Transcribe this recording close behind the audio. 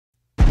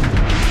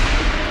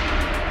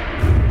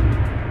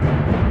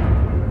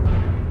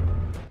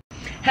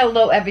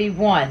Hello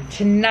everyone.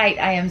 Tonight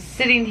I am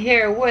sitting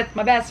here with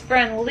my best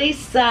friend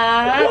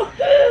Lisa.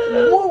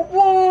 Woo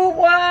woo,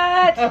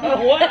 what?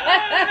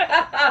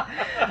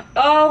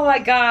 Oh my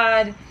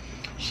god.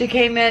 She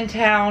came in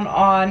town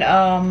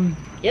on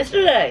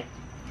yesterday.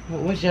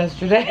 What was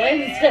yesterday?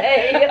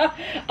 Wednesday.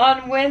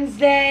 On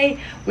Wednesday.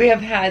 We have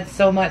had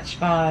so much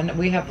fun.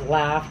 We have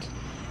laughed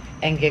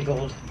and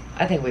giggled.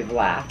 I think we've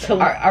laughed.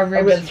 Our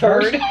ribs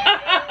hurt.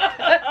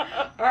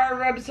 Our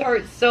ribs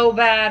hurt so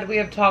bad. We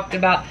have talked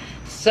about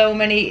so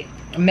many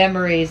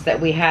memories that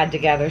we had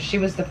together. She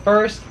was the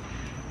first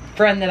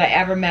friend that I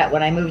ever met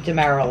when I moved to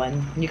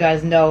Maryland. You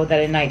guys know that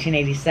in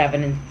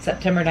 1987, in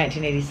September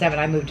 1987,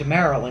 I moved to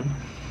Maryland.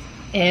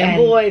 And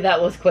boy,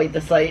 that was quite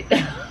the sight.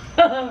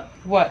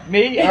 What,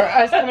 me? Or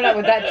us coming up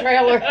with that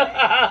trailer?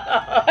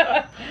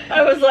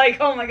 I was like,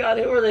 oh my god,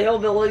 who are the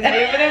hillbillies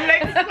moving in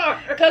next door?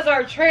 Because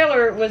our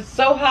trailer was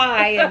so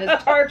high and there's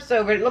tarps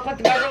over it, it looked like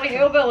the Beverly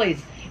Hillbillies.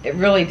 It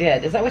really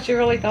did. Is that what you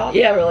really thought?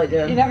 Yeah, I really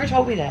did. You never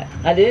told me that.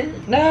 I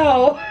didn't?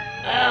 No.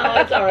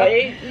 Oh, it's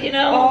alright. You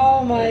know?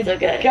 Oh my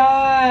okay.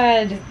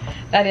 god.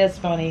 That is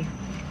funny.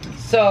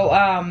 So,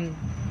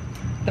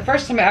 the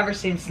first time I ever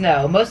seen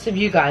snow, most of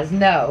you guys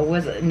know,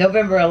 was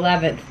November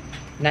 11th,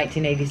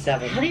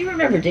 1987. How do you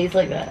remember dates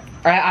like that?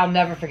 I'll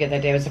never forget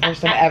that day. It was the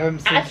first time I ever seen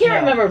snow. I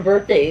can't remember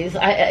birthdays.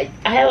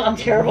 I'm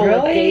terrible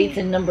with dates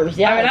and numbers.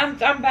 Yeah, I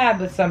mean, I'm bad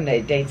with some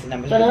dates and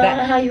numbers. But I don't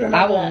know how you remember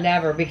I will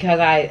never, because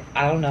I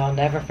don't know, I'll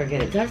never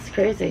forget it. That's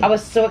crazy. I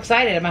was so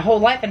excited. My whole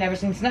life I'd never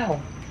seen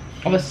snow.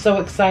 I was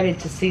so excited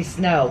to see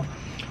snow.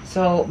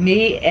 So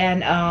me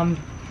and I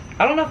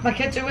don't know if my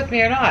kids are with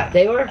me or not.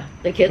 They were.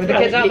 The kids were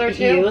out there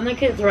too? You and the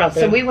kids were out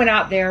there. So we went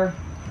out there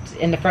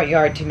in the front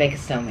yard to make a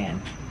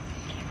snowman.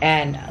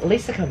 And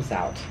Lisa comes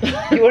out.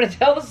 You want to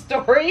tell the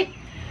story?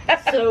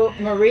 So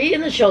Marie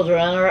and the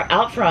children are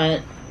out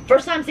front,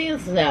 first time seeing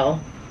snow,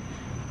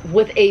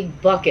 with a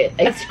bucket,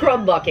 a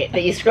scrub bucket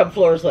that you scrub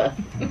floors with,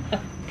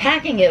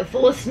 packing it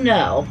full of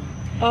snow,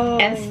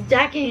 and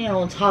stacking it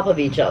on top of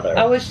each other.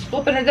 I was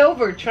flipping it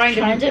over,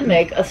 trying to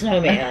make a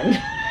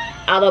snowman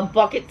out of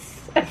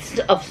buckets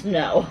of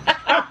snow.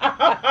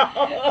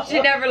 She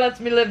never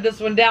lets me live this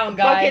one down,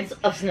 guys.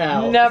 Buckets of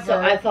snow. Never.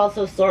 So I felt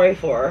so sorry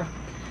for her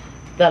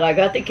that I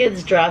got the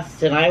kids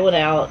dressed and I went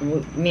out,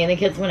 and me and the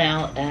kids went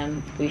out,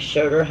 and we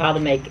showed her how to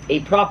make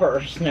a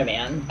proper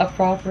snowman. A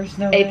proper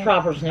snowman? A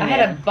proper snowman. I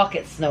had a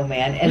bucket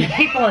snowman, and the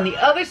people on the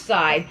other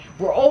side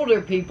were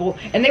older people,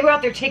 and they were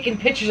out there taking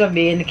pictures of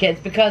me and the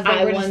kids because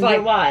they were just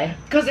like, why?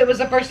 Because it was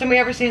the first time we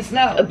ever seen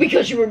snow.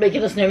 Because you were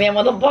making a snowman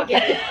with a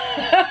bucket.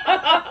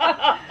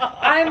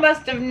 I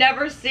must have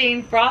never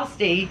seen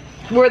Frosty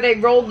where they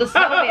rolled the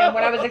snowman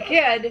when I was a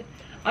kid.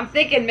 I'm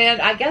thinking,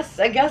 man, I guess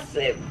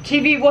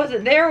TV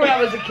wasn't there when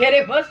I was a kid.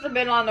 It must have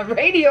been on the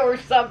radio or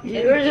something.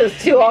 You were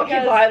just too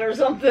occupied or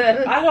something.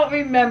 I don't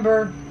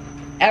remember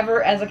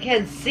ever as a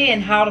kid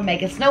seeing how to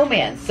make a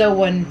snowman. So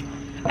when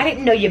I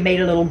didn't know you made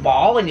a little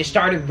ball and you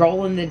started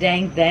rolling the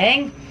dang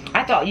thing,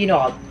 I thought, you know,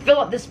 I'll fill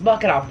up this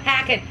bucket, I'll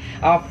pack it,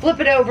 I'll flip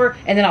it over,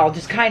 and then I'll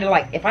just kind of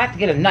like, if I have to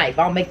get a knife,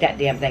 I'll make that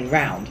damn thing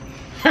round.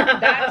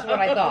 That's what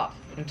I thought.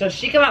 Until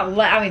she come out,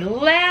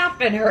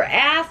 laughing her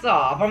ass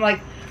off. I'm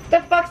like,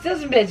 what the fuck's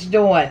this bitch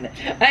doing?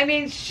 I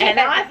mean, shit. And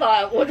I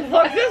thought, what the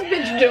fuck's this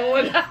bitch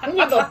doing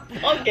with a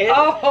bucket?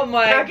 Oh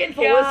my god.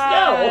 Full of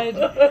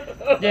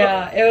snow.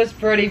 Yeah, it was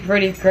pretty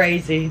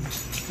crazy.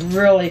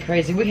 Really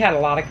crazy. We had a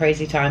lot of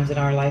crazy times in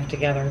our life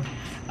together.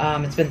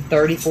 It's been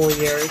 34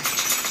 years.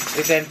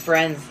 We've been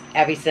friends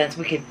ever since.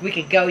 We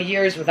could go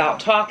years without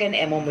talking,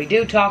 and when we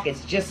do talk,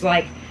 it's just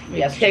like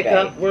yesterday. Pick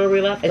up where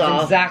we left off.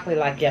 It's exactly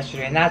like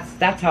yesterday, and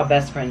that's how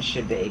best friends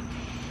should be.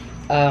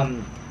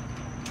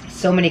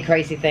 So many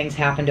crazy things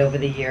happened over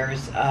the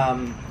years.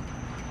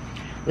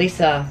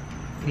 Lisa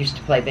used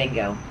to play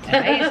bingo.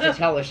 And I used to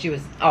tell her she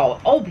was,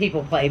 old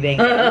people play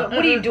bingo.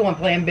 What are you doing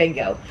playing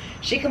bingo?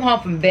 She come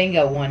home from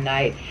bingo one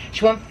night.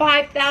 She won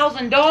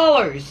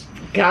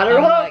 $5,000. Got her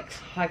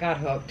hooked. I got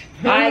hooked.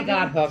 I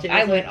got hooked.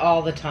 I went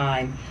all the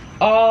time.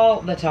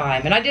 All the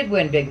time. And I did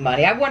win big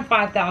money. I won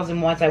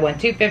 $5,000 once. I won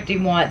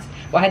 $250 once.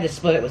 Well, I had to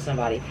split it with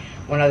somebody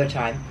one other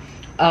time.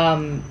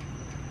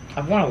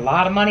 I've won a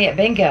lot of money at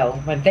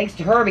bingo, and thanks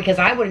to her, because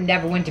I would have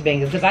never went to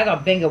bingo because I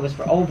thought bingo was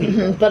for old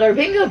people. But our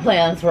bingo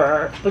plans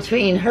were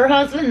between her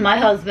husband, my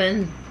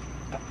husband,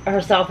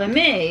 herself, and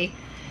me.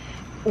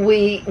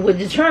 We would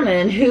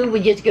determine who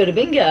would get to go to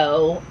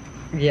bingo.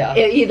 Yeah.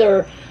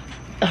 Either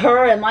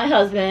her and my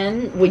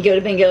husband would go to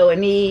bingo, and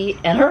me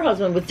and her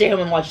husband would stay home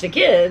and watch the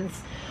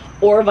kids,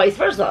 or vice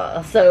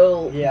versa.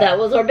 So that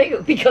was our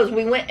bingo, because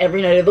we went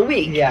every night of the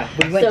week. Yeah,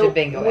 we went to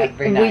bingo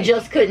every night. We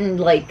just couldn't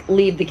like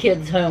leave the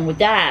kids home with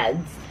dads.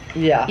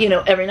 Yeah, you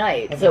know, every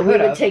night. So we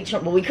would take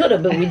turns. Well, we could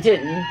have, but we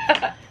didn't.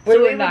 So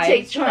we would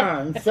take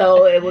turns.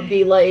 So it would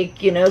be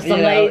like, you know,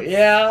 some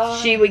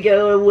nights she would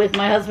go with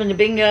my husband to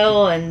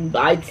bingo, and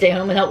I'd stay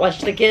home and help watch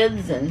the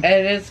kids. And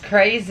it is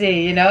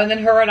crazy, you know. And then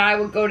her and I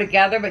would go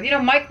together. But you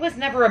know, Mike was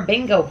never a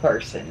bingo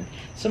person,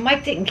 so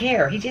Mike didn't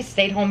care. He just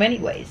stayed home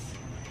anyways.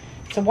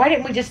 So why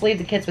didn't we just leave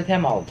the kids with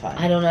him all the time?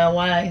 I don't know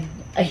why.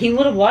 He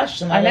would have watched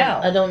them. I know.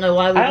 I don't know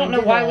why we I don't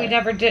know why that. we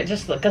never did,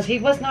 just because he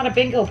was not a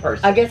bingo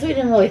person. I guess we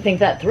didn't really think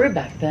that through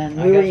back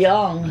then. We were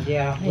young.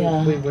 Yeah,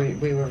 Yeah. We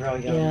were real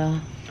young. Yeah.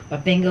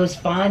 But bingo's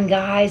fun,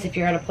 guys. If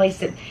you're at a place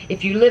that,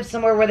 if you live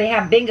somewhere where they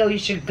have bingo, you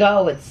should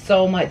go. It's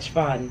so much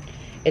fun.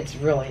 It's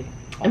really.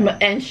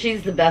 And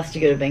she's the best to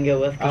go to bingo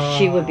with, because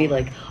she would be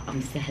like,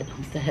 I'm set,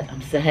 I'm set,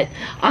 I'm set.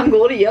 I'm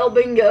going to yell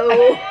bingo.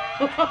 And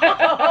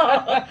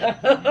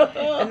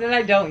then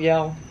I don't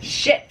yell.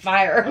 Shit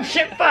fire.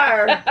 Shit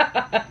fire.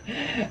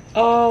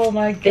 Oh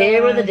my god.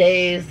 They were the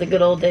days, the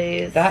good old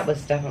days. That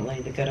was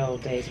definitely the good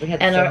old days. We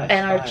had and so our much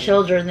and fun. our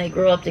children, they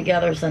grew up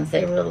together since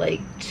they were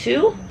like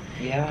 2.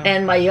 Yeah.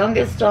 And my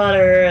youngest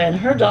daughter and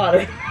her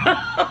daughter.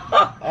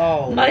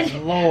 Oh my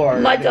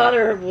Lord. My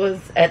daughter was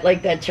at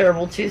like that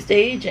terrible 2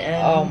 stage, and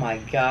oh my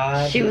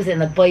god. she was in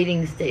the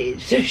biting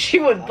stage, so she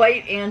would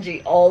bite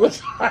Angie all the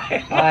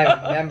time.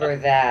 I remember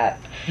that.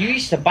 You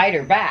used to bite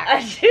her back.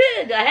 I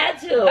did. I had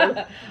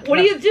to. What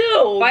do you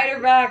do? Bite her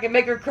back and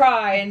make her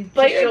cry, and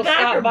Bite she'll her back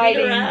stop or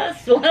biting. beat her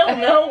ass? Well, I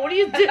don't know. What do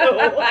you do?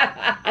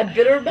 I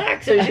bit her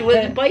back so she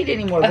wouldn't bite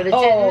anymore, but it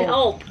didn't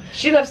help.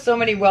 She left so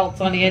many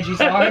welts on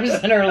Angie's arms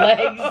and her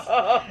legs.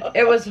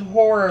 It was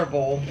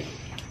horrible.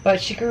 But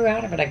she grew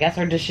out of it, I guess,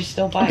 or does she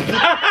still bite?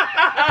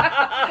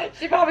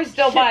 She probably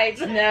still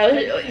bites. No,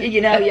 you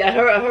know, yeah,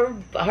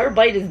 her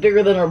bite is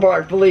bigger than her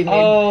bark, believe me.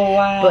 Oh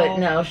wow! But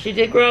no, she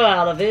did grow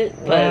out of it.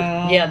 But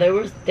Wow. yeah, they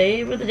were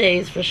the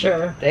days for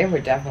sure. They were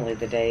definitely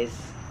the days.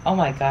 Oh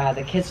my god,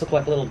 the kids look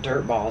like little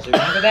dirt balls.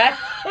 Remember that?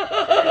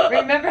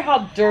 Remember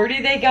how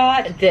dirty they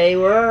got? They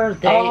were.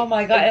 Oh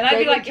my god! And I'd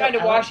be like trying to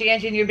wash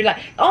Angie, and you'd be like,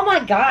 "Oh my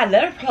god,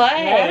 let her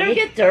play. Let her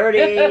get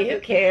dirty. Who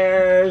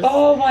cares?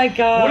 Oh my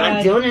god! We're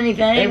not doing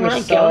anything. They We're were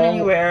not so, going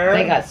anywhere.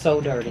 They got so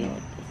dirty,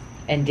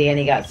 and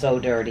Danny got so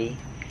dirty.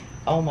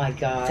 Oh my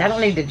gosh! I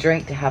don't need to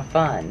drink to have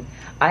fun.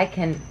 I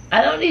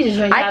don't need to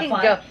drink. I can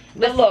fun. go.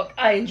 But look,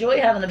 I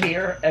enjoy having a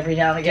beer every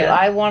now and again. Do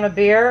I want a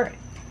beer?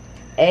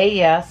 A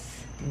yes.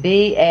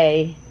 B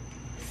A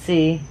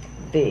C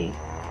B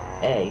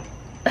A.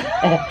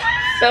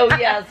 So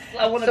yes,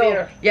 I want a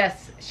beer.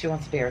 Yes, she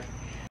wants beer.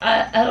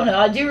 I don't know.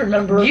 I do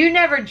remember. You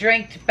never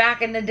drank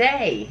back in the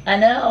day. I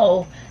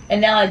know,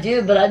 and now I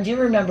do. But I do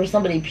remember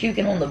somebody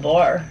puking on the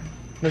bar.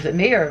 Was it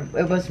me or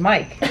it was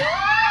Mike?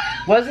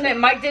 Wasn't it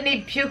Mike? Didn't he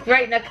puke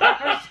right in a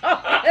cup or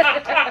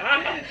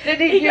something?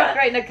 Didn't he puke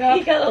right in a cup?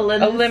 He got a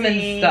lemon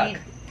seed. Stuck.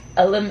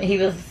 He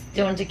was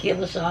doing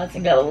tequila shots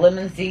and got a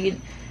lemon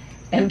seed.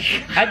 And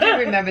I do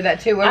remember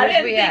that too. Where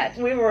was we at?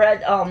 We were at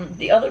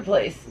the other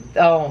place.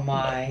 Oh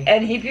my!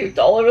 And he puked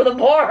all over the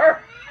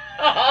bar.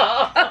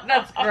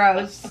 That's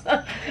gross.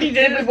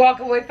 Did we walk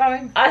away from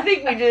him? I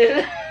think we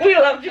did. We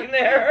left him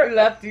there. We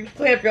left you.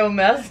 Clean up your own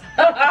mess.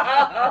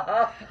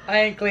 I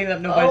ain't cleaning up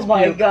nobody's Oh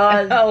my puke.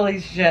 god! Holy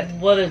shit!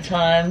 What a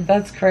time.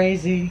 That's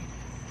crazy.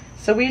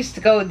 So we used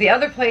to go. The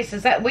other place,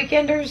 is that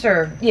Weekenders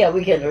or? Yeah,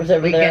 Weekenders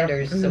over there.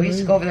 Weekenders. So we used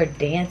to go over there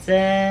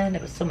dancing.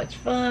 It was so much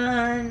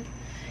fun.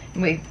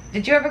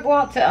 Did you ever go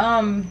out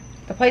to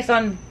the place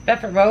on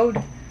Bedford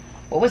Road?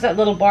 What was that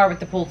little bar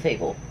with the pool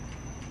table?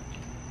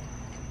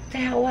 What the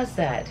hell was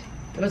that?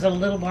 There was a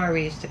little bar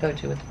we used to go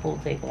to with the pool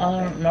table.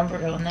 I don't remember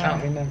going there. I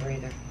don't remember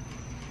either.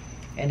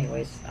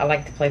 Anyways, I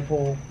like to play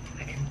pool.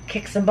 I can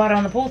kick some butt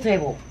on the pool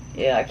table.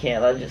 Yeah, I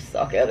can't. I just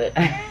suck at it.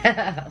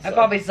 I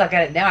probably suck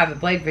at it now. I haven't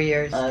played for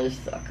years. I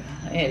just suck.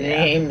 It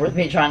ain't worth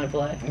me trying to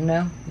play.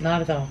 No,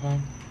 not at all, huh?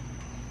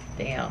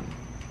 Damn.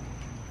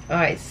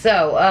 Alright,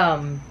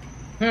 so,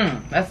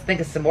 let's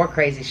think of some more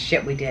crazy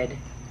shit we did.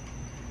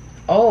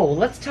 Oh,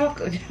 let's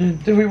talk.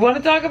 Do we want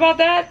to talk about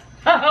that?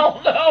 I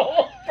don't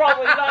know.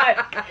 Probably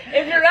not.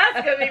 If you're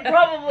asking me,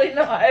 probably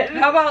not.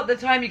 How about the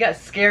time you got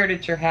scared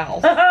at your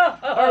house?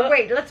 Or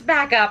wait, let's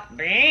back up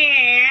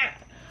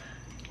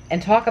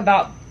and talk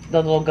about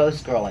the little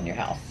ghost girl in your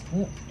house.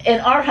 In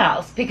our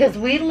house, because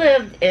we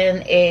lived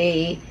in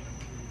a,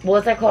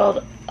 what's that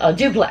called? A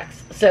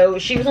duplex. So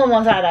she was on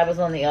one side, I was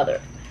on the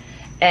other.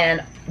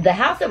 And the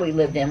house that we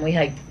lived in, we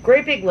had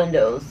great big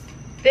windows,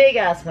 big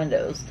ass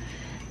windows.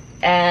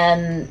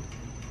 And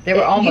they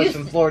were almost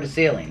from floor to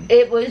ceiling.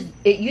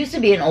 It used to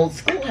be an old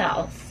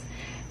schoolhouse.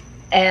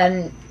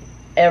 And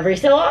every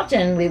so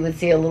often we would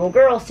see a little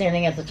girl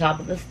standing at the top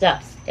of the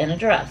steps in a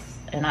dress.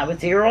 And I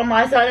would see her on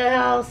my side of the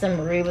house, and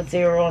Marie would see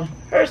her on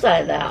her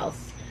side of the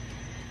house.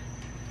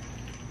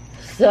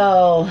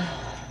 So,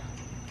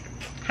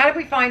 how did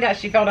we find out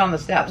she fell down the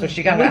steps? Or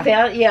she got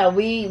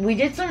we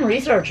did some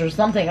research or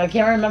something. I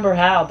can't remember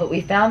how, but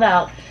we found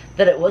out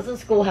that it was a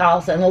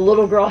schoolhouse, and the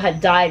little girl had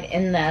died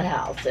in that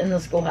house, in the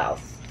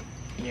schoolhouse.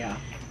 Yeah.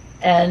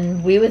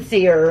 And we would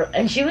see her,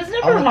 and she was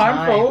never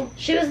harmful. Time.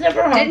 She was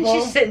never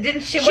harmful.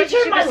 Didn't she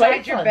turned my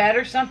lights your bed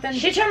or something?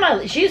 She used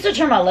to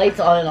turn my lights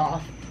on and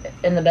off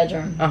in the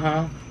bedroom.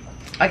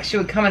 Like she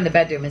would come in the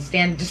bedroom and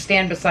stand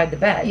beside the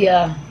bed.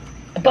 Yeah.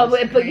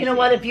 But you know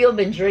what? If you've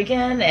been drinking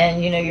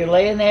and you know you're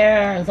laying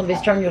there and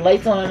somebody's turning your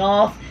lights on and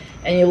off,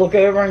 and you look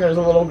over and there's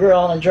a little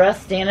girl in a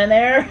dress standing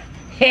there,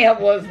 it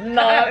was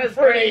not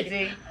pretty.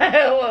 Crazy.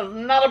 It was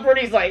not a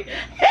pretty sight.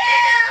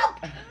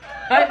 Help!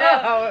 I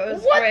know, it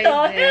was what crazy.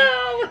 What the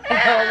hell?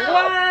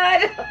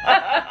 What?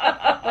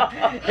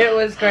 It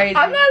was crazy.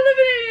 I'm not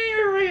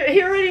living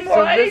here anymore.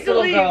 So I this need to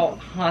little leave. girl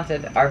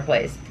haunted our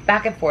place,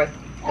 back and forth,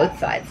 both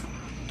sides.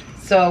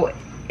 So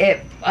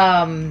it,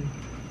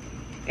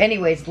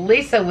 anyways,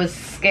 Lisa was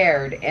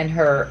scared in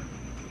her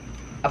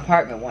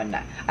apartment one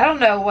night. I don't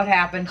know what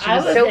happened. She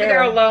was over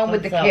there alone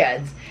with the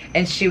kids,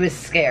 and she was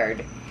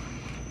scared.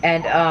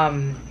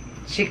 And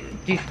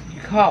you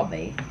called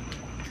me.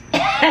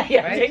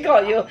 Yeah, right? I did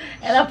call you,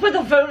 and I put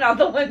the phone out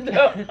the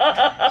window.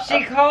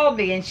 She called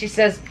me and she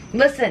says,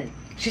 listen,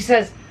 she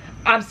says,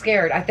 I'm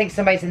scared. I think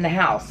somebody's in the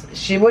house.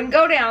 She wouldn't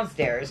go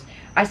downstairs.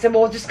 I said,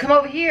 well, just come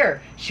over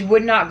here. She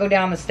would not go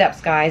down the steps,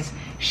 guys.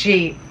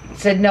 She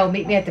said, no,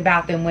 meet me at the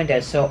bathroom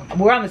window. So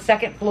we're on the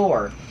second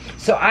floor.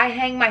 So I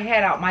hang my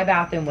head out my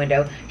bathroom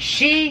window.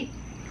 She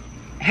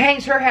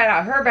hangs her head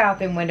out her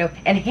bathroom window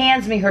and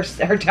hands me her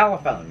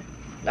telephone.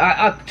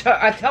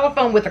 A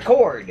telephone with a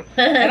cord.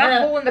 And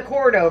I'm pulling the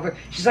cord over.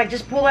 She's like,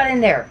 just pull that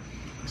in there.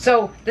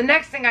 So the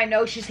next thing I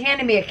know, she's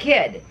handing me a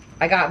kid.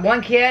 I got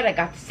one kid, I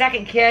got the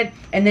second kid,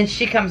 and then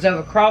she comes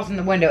over, crawls in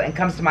the window, and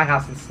comes to my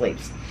house and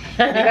sleeps.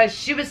 Because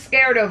she was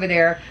scared over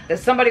there that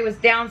somebody was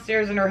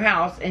downstairs in her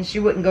house and she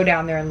wouldn't go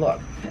down there and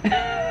look.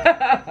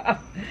 That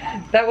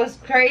was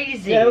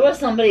crazy. There was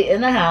somebody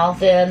in the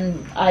house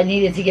and I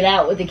needed to get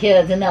out with the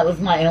kids, and that was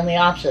my only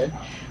option.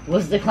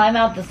 Was to climb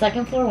out the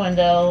second floor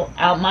window,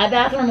 out my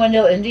bathroom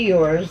window into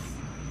yours.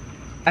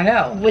 I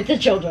know. With the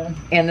children.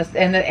 And the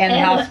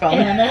house phone.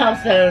 And the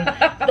house phone.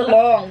 The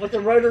long, with the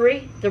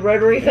rotary phone.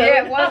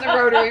 Yeah, it was a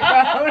rotary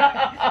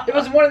phone. It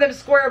was one of them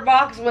square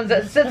box ones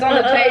that sits on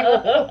the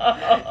table.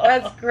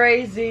 That's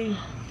crazy.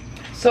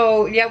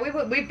 So, yeah,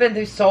 we've been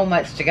through so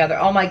much together.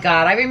 Oh, my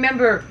God. I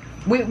remember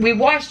we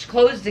washed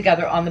clothes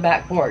together on the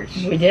back porch.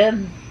 We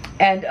did.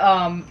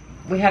 And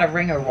we had a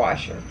ringer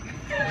washer.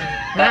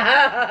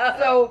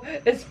 So,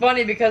 it's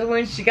funny because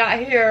when she got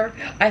here,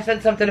 I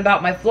said something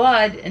about my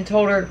flood and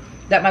told her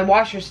that my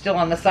washer's still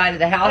on the side of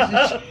the house.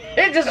 And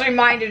it just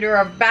reminded her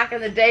of back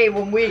in the day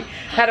when we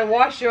had a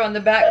washer on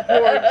the back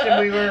porch and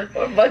we were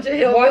a bunch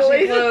of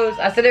washing clothes.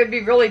 I said it would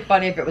be really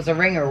funny if it was a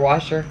ringer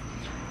washer.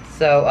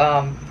 So,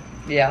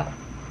 yeah.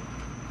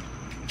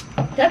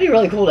 That'd be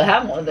really cool to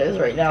have one of those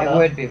right now, though.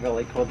 It would be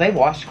really cool. They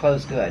wash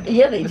clothes good.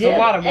 Yeah, they did. It's a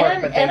lot of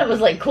work, and it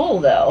was like cool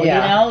though.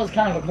 Yeah. You know, it was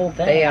kind of a cool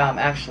thing. They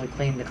actually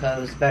clean the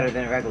clothes better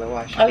than a regular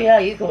washer. Oh yeah,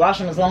 you could wash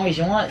them as long as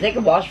you want. They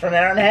could wash for an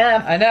hour and a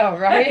half. I know,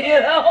 right? You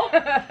know.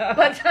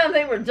 By the time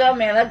they were done,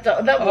 man,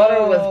 that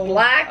water was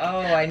black. Oh,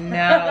 I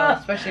know.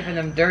 Especially for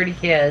them dirty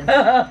kids.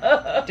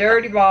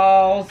 Dirty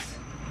balls.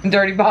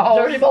 Dirty balls.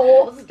 Dirty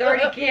balls.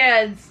 Dirty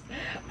kids.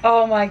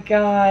 Oh my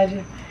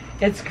God.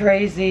 It's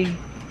crazy.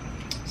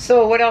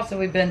 So what else have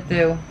we been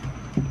through?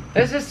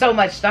 There's just so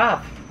much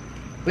stuff.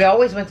 We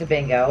always went to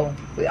bingo.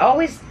 We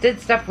always did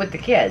stuff with the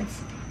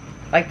kids.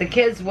 Like the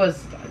kids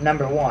was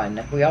number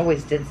one. We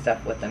always did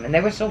stuff with them. And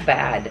they were so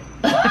bad.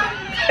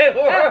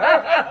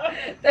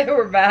 They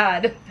were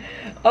bad.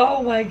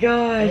 Oh my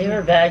God. They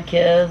were bad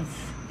kids.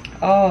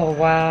 Oh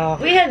wow.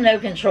 We had no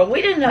control.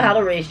 We didn't know how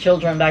to raise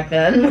children back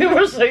then. We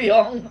were so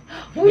young.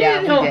 We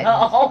didn't know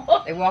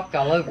how. They walked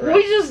all over us.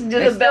 We just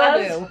did the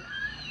best.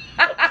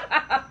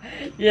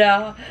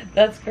 Yeah,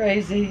 that's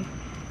crazy.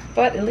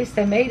 But at least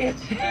they made it.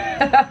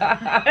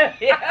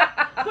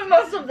 Yeah, we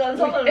must have done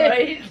something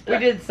right. We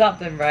did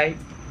something right.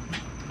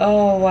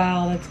 Oh,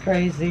 wow, that's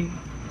crazy.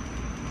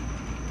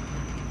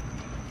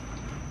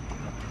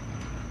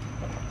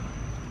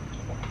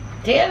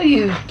 Damn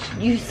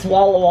you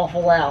swallow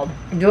awful loud.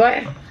 Do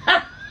I?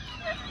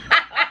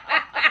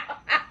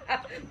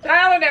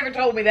 Tyler never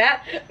told me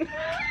that.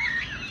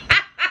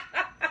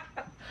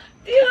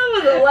 That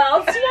was a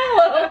loud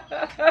swallow.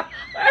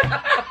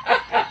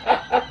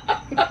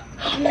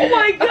 Oh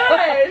my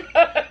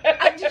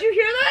God! Did you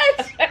hear that?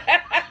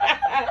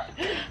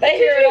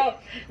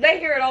 They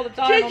hear it all the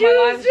time. Did on you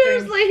my live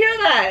seriously stream. hear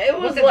that? It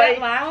was it like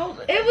that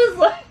loud. It was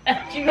like.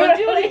 You gonna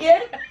do it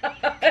again?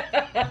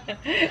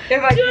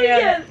 If I Do it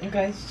can. again.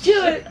 Okay.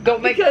 Do it.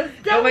 Don't make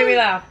me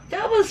laugh.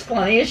 That was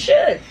funny as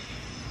shit.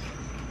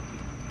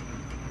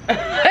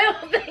 I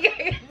don't think I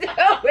can do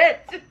it.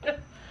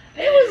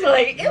 It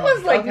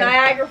was like Okay.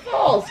 Niagara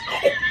Falls.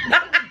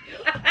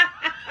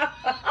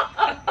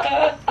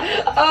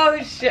 Oh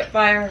shit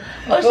fire.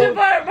 Oh shit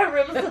fire, my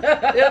ribs.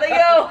 There they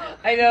go.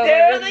 I know.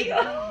 There they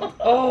go.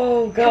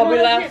 Oh God, Come on, we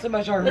let's laughed hear- so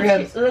much our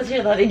Let's ribs.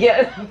 hear that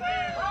again.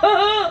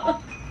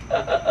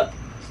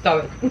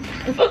 Stop it.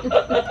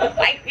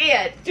 I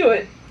can't. Do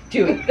it.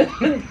 Do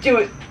it. Do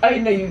it. I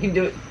know you can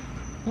do it.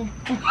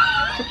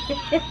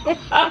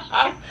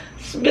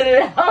 Spit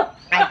it out.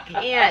 I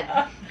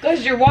can't.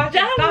 Because you're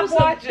watching. Stop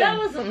watching. That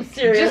was some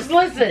serious. Just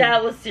listen.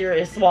 That was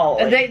serious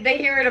swallowing. They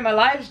hear it in my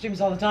live streams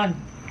all the time.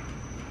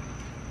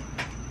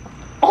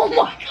 Oh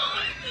my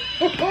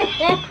God.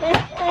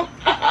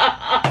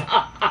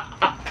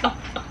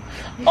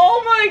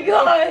 Oh my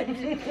God.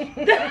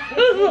 That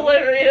was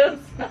hilarious.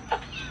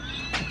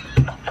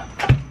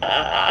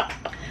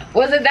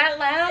 Was it that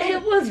loud?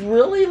 It was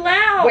really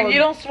loud. When you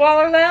don't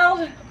swallow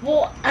loud?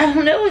 Well, I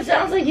don't know. It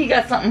sounds like you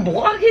got something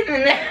blocking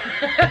in there.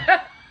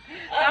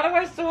 How do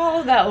I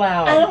swallow that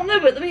loud? I don't know,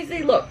 but let me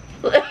see. Look.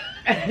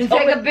 Take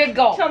a big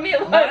gulp. Tell me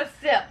if Not a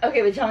sip.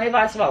 Okay, but tell me if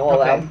I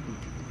swallow Okay.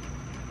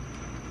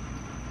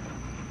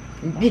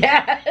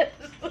 Yes.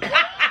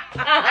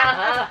 No.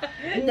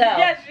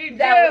 Yes, you do.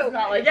 That was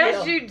not like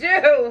yes, you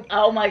do.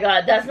 Oh my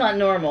God, that's not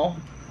normal.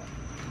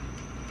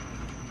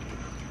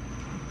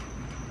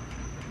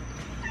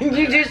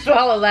 You do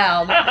swallow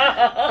loud.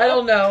 I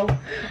don't know.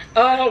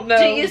 I don't know.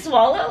 Do you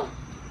swallow?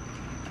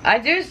 I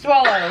do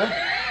swallow.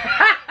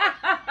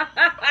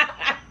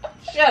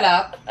 Shut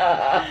up.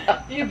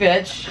 You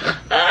bitch.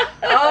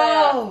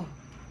 Oh.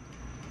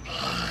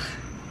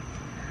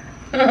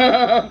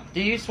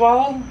 Do you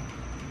swallow?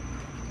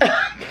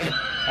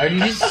 Or do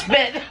you just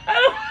spit?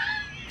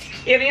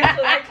 Can't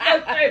answer that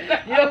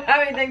question. You don't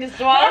have anything to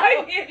swallow?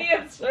 I can't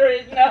answer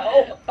it,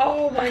 no.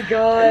 Oh my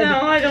God.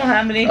 No, I don't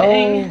have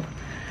anything. Oh.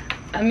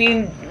 I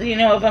mean, you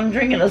know, if I'm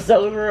drinking a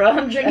soda or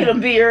I'm drinking a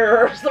beer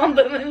or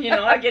something, then, you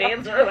know, I can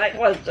answer that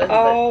question.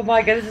 Oh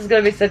my God, this is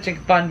going to be such a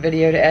fun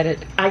video to edit.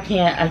 I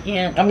can't. I'm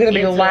going to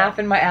be answer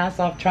laughing my ass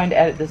off trying to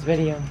edit this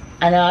video. it.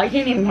 I know, I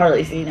can't even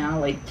hardly see now,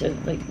 like, to,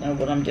 like, know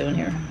what I'm doing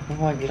here.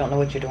 Oh, you don't know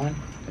what you're doing?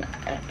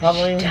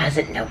 Probably. She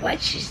doesn't know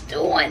what she's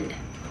doing.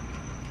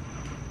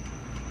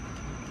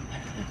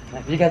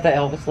 You got the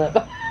Elvis lip.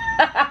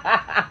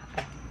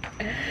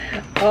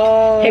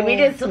 Oh. Hey, we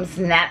did some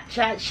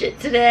Snapchat shit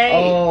today.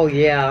 Oh,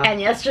 yeah. And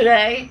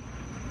yesterday,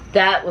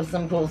 that was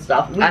some cool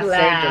stuff. We I saved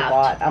laughed. a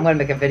lot. I'm going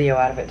to make a video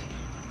out of it.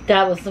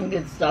 That was some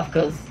good stuff,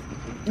 because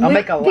I'll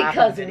make a laugh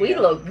because video. we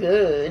look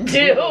good, too.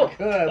 We look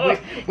good.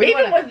 We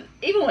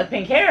Even with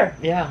pink hair.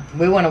 Yeah,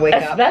 we want to wake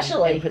up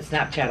Especially. and put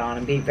Snapchat on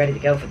and be ready to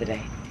go for the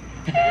day.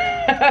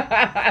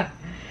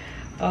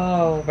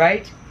 Oh,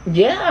 right?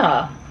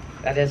 Yeah.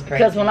 That is crazy.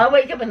 Because when I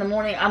wake up in the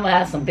morning, I'm going to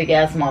have some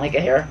big-ass Monica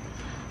hair.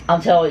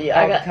 I'm telling you.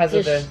 I got because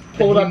of just the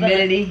pulled up in it.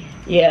 humidity.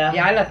 Yeah.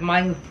 Yeah, I left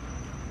mine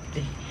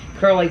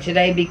curly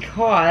today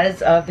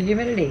because of the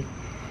humidity.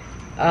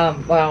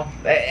 Well,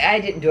 I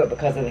didn't do it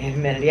because of the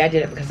humidity. I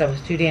did it because I was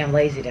too damn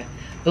lazy to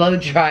blow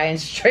dry and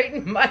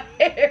straighten my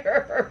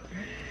hair.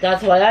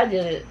 That's why I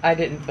did it. I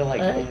didn't feel like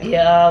doing it.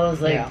 Yeah, I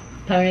was like, Yeah.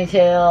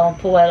 ponytail,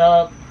 pull it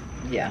up,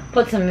 Yeah.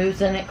 put some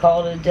mousse in it,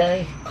 call it a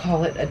day.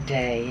 Call it a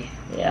day.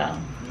 Yeah.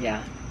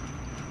 Yeah.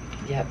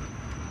 Yep.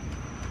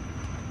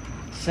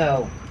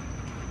 So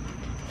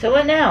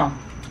what now?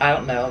 I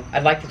don't know.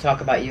 I'd like to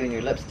talk about you and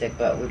your lipstick,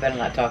 but we better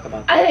not talk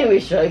about that. I think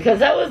we should, because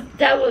that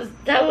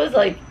was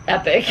like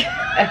epic.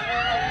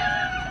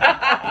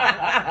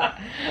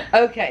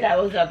 Okay.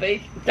 That was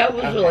epic. That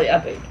was Okay. really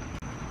epic.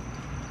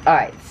 All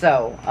right.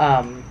 So,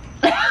 I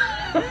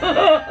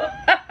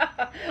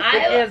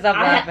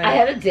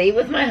had a date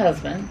with my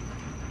husband.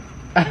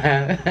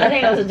 I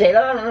think it was a date.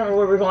 I don't remember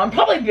where we were going.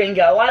 Probably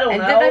bingo. I don't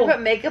know. And did they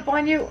put makeup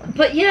on you?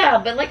 But yeah,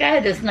 but like I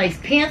had this nice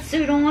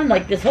pantsuit on,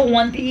 like this whole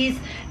one piece,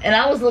 and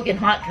I was looking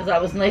hot because I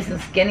was nice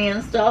and skinny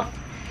and stuff.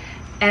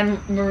 And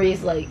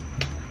Marie's like,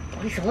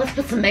 Lisa, let's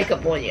put some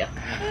makeup on you.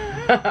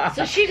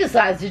 So she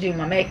decides to do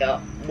my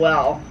makeup.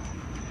 Well,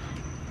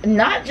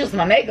 not just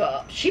my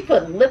makeup. She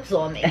put lips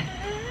on me.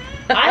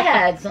 I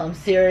had some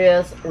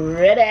serious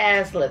red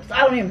ass lips.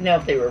 I don't even know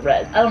if they were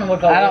red. I don't know what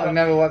color. I don't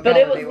remember what but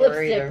color it was they were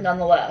lipstick either.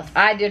 nonetheless.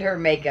 I did her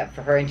makeup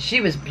for her, and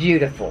she was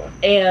beautiful.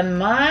 And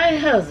my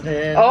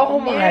husband, Oh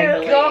my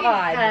nearly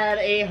God. had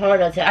a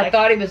heart attack. I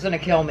thought he was gonna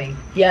kill me.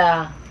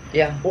 Yeah.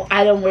 Yeah. Well,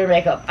 I don't wear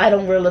makeup. I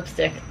don't wear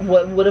lipstick.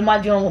 What am I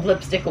doing with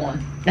lipstick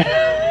on?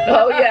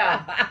 Oh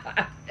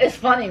yeah. It's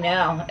funny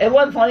now. It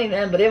wasn't funny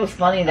then, but it was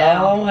funny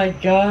now. Oh my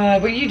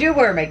God. Well, you do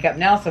wear makeup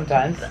now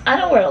sometimes. I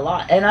don't wear a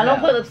lot, and I don't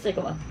No. put lipstick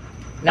on.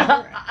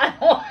 Never. I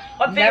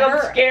think Never.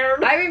 I'm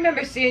scared. I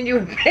remember seeing you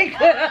in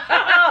makeup.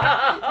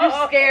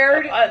 You're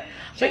scared.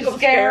 She's She's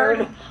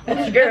scared.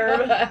 I'm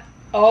scared.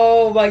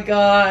 Oh my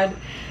God.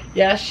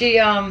 Yeah, she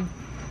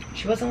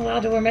wasn't allowed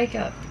to wear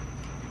makeup.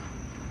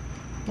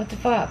 What the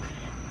fuck?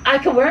 I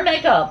can wear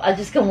makeup. I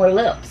just couldn't wear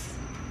lips.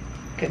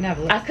 Couldn't have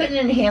I lipstick. couldn't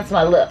enhance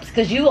my lips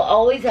because you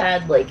always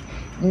had like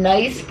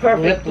nice,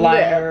 perfect Lip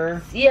liner.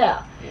 lips.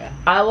 Yeah. Yeah.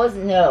 I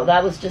wasn't. No,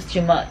 that was just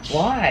too much.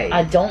 Why?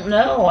 I don't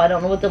know. I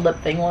don't know what the lip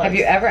thing was. Have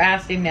you ever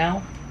asked him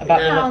now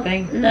about the No, lip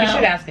thing? no. You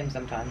should ask him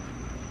sometime.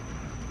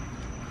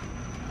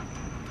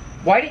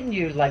 Why didn't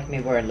you like me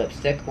wearing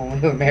lipstick when we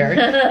were married?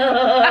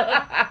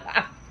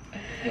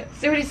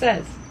 See what he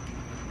says.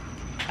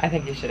 I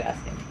think you should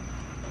ask him.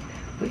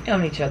 We've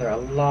known each other a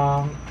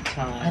long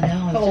time. I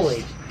know.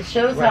 Holy. It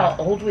shows crap.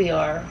 how old we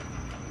are.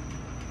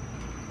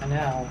 I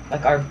know.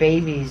 Like our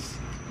babies.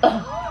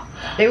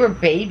 They were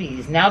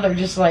babies. Now they're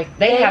just like,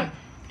 they're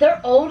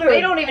older.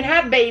 they don't even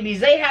have babies.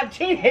 They have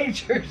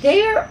teenagers.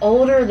 They are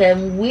older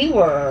than we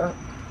were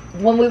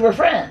when we were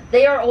friends.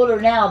 They are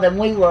older now than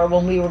we were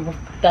when we were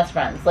best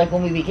friends, like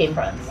when we became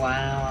friends.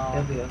 Wow.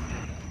 They'll be okay.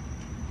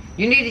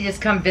 You need to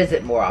just come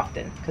visit more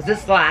often, because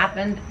this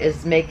laughing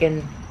is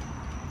making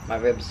my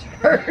ribs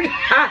hurt.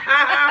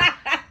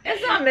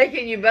 It's not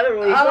making you better,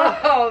 Lisa.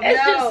 Oh, It's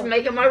no. just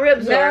making my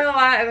ribs hurt. No,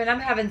 I mean, I'm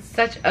having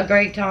such a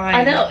great time.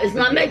 I know. It's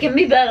not making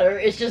me better.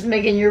 It's just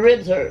making your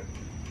ribs hurt.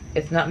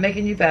 It's not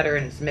making you better,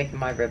 and it's making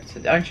my ribs.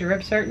 Aren't your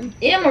ribs hurting?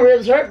 Yeah, my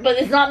ribs hurt, but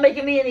it's not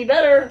making me any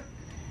better.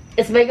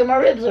 It's making my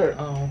ribs hurt.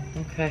 Oh,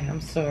 okay. I'm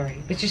sorry.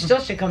 But you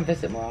still should come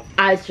visit more often.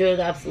 I should,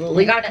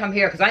 absolutely. You gotta come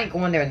here, because I ain't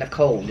going there in the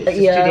cold. It's just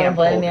too Yeah, damn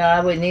but cold. I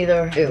wouldn't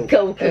either. Ew.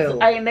 Go, 'cause Ew.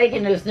 I ain't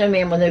making no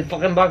snowman with no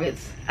fucking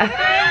buckets.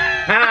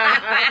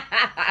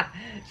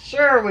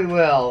 Sure we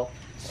will.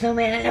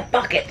 Snowman in a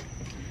bucket.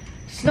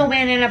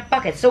 Snowman in a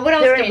bucket. So what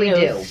else There did ain't we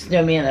no do?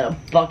 snowman in a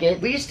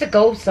bucket. We used to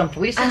go something.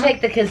 We used to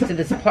take the kids to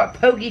this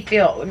pokey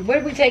field. Where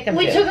did we take them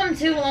We to? took them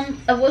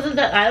to, wasn't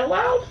that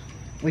Idlewild?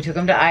 We took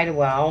them to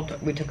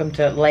Idlewild. We took them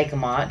to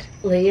Lakemont,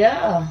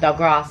 Yeah. Del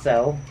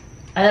Grasso.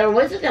 I never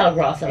went to Del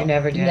Grasso. You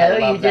never did. No, I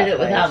love you did that it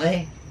without place.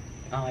 me.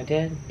 Oh, I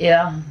did?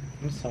 Yeah,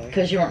 I'm sorry.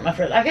 because you weren't my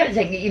friend. I gotta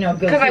take it, go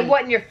Because I pee.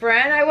 wasn't your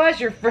friend. I was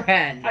your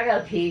friend. I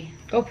gotta pee.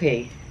 Go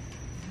pee.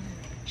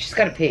 She's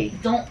got to pee.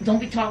 Don't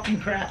be talking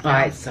crap. All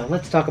right, so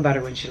let's talk about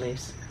her when she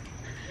leaves.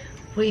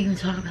 What are you gonna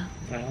talk about?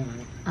 I don't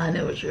know. I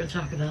know what you're gonna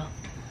talk about.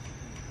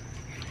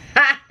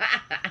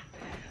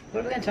 What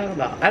are we going to talk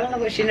about? I don't know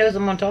what she knows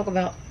I'm going to talk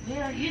about.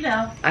 Yeah, you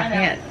know.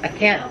 I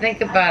can't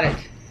think about it.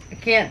 I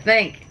can't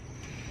think.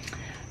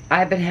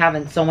 I've been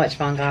having so much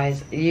fun,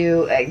 guys.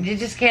 You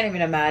just can't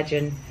even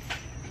imagine.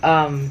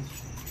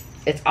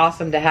 It's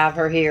awesome to have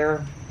her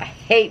here. I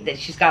hate that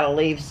she's got to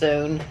leave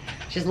soon.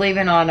 She's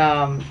leaving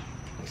on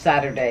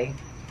Saturday,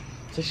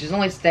 so she's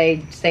only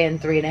staying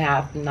 3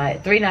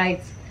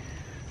 nights,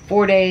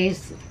 4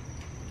 days,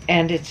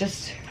 and it's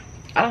just,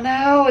 I don't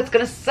know. It's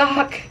gonna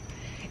suck.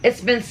 It's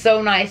been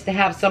so nice to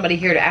have somebody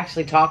here to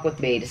actually talk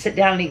with me, to sit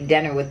down and eat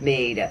dinner with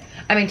me.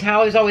 I mean,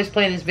 Tyler's always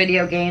playing his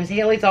video games.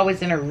 Haley's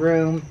always in her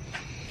room.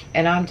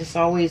 And I'm just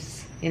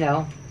always,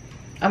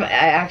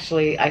 I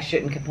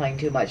shouldn't complain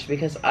too much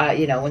because,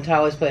 when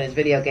Tyler's playing his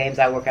video games,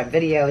 I work on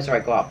videos or I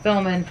go out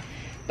filming.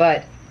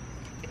 But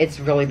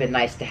it's really been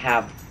nice to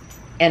have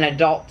an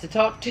adult to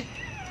talk to.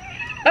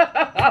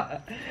 I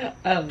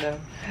don't know.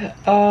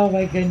 Oh,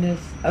 my goodness.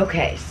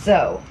 Okay,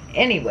 so,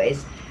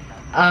 anyways,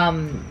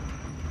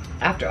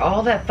 after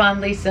all that fun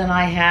Lisa and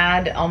I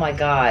had, oh my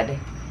God,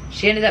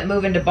 she ended up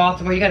moving to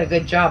Baltimore. You got a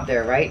good job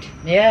there, right?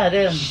 Yeah, it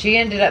is. She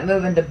ended up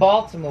moving to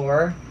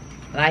Baltimore,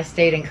 and I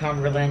stayed in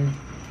Cumberland,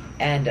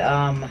 and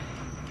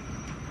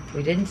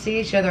we didn't see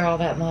each other all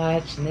that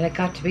much, and then it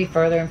got to be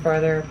further and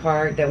further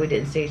apart that we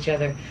didn't see each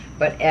other.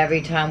 But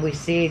every time we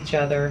see each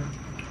other,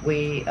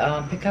 we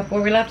pick up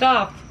where we left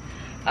off.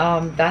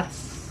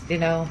 That's,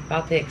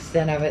 about the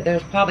extent of it.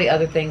 There's probably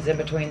other things in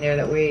between there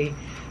that we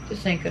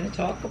just ain't gonna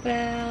talk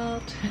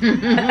about.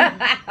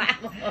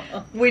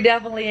 We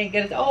definitely ain't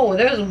gonna. Oh,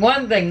 there's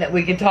one thing that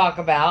we can talk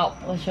about.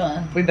 Which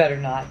one? We better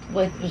not.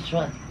 Which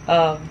one?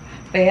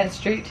 Vance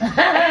Street.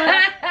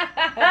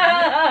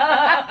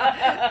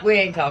 We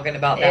ain't talking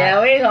about that.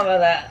 Yeah, we ain't talking about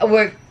that.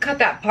 We'll cut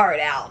that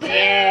part out.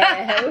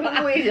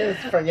 Yeah, we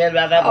just forget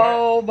about that part.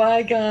 Oh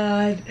my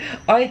God.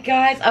 Alright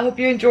guys, I hope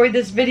you enjoyed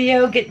this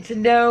video, getting to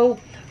know,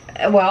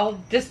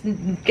 just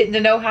getting to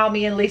know how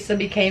me and Lisa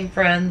became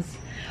friends.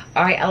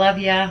 Alright, I love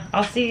ya.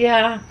 I'll see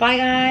ya. Bye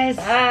guys.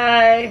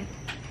 Bye.